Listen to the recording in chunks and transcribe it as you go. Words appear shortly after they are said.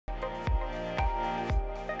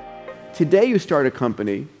today you start a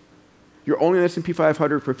company, you're only in the S&P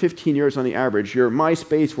 500 for 15 years on the average. You're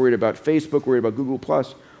MySpace, worried about Facebook, worried about Google+,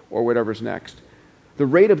 or whatever's next. The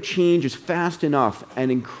rate of change is fast enough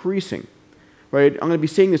and increasing. Right? I'm going to be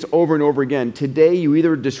saying this over and over again. Today, you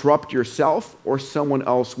either disrupt yourself or someone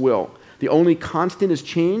else will. The only constant is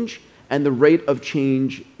change, and the rate of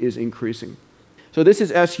change is increasing. So this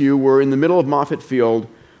is SU. We're in the middle of Moffett Field,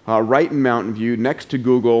 right in Mountain View, next to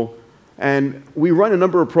Google. And we run a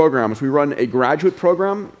number of programs. We run a graduate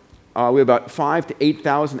program. We have about 5,000 to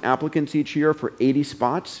 8,000 applicants each year for 80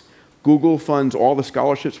 spots. Google funds all the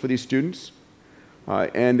scholarships for these students.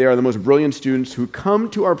 And they are the most brilliant students who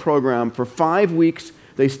come to our program for 5 weeks.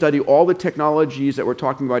 They study all the technologies that we're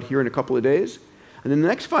talking about here in a couple of days. And in the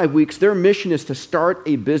next 5 weeks, their mission is to start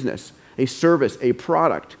a business, a service, a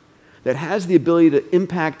product that has the ability to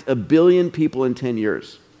impact 1 billion people in 10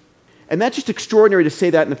 years. And that's just extraordinary to say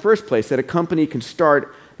that in the first place, that a company can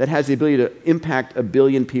start that has the ability to impact 1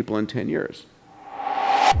 billion people in 10 years.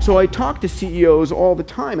 So I talk to CEOs all the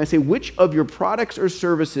time. I say, which of your products or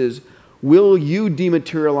services will you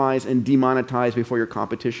dematerialize and demonetize before your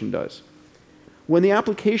competition does? When the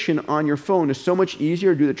application on your phone is so much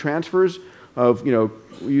easier to do the transfers of,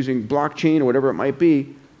 using blockchain or whatever it might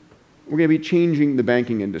be, we're going to be changing the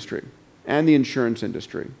banking industry and the insurance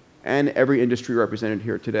industry and every industry represented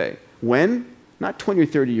here today. When? Not 20 or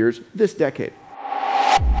 30 years, this decade.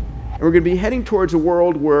 And we're going to be heading towards a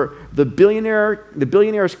world where the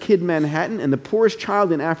billionaire's kid in Manhattan and the poorest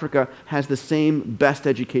child in Africa has the same best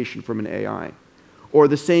education from an AI, or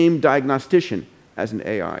the same diagnostician as an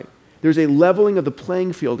AI. There's a leveling of the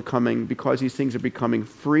playing field coming because these things are becoming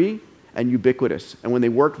free and ubiquitous. And when they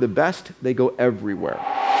work the best, they go everywhere.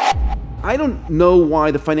 I don't know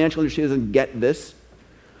why the financial industry doesn't get this.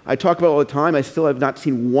 I talk about it all the time. I still have not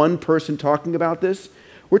seen one person talking about this.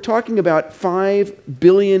 We're talking about 5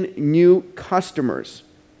 billion new customers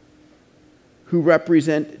who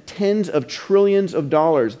represent tens of trillions of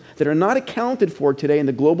dollars that are not accounted for today in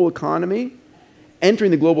the global economy, entering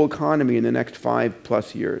the global economy in the next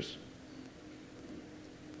 5+ years.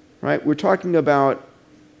 Right? We're talking about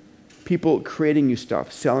people creating new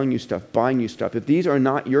stuff, selling new stuff, buying new stuff. If these are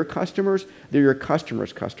not your customers, they're your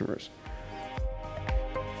customers' customers.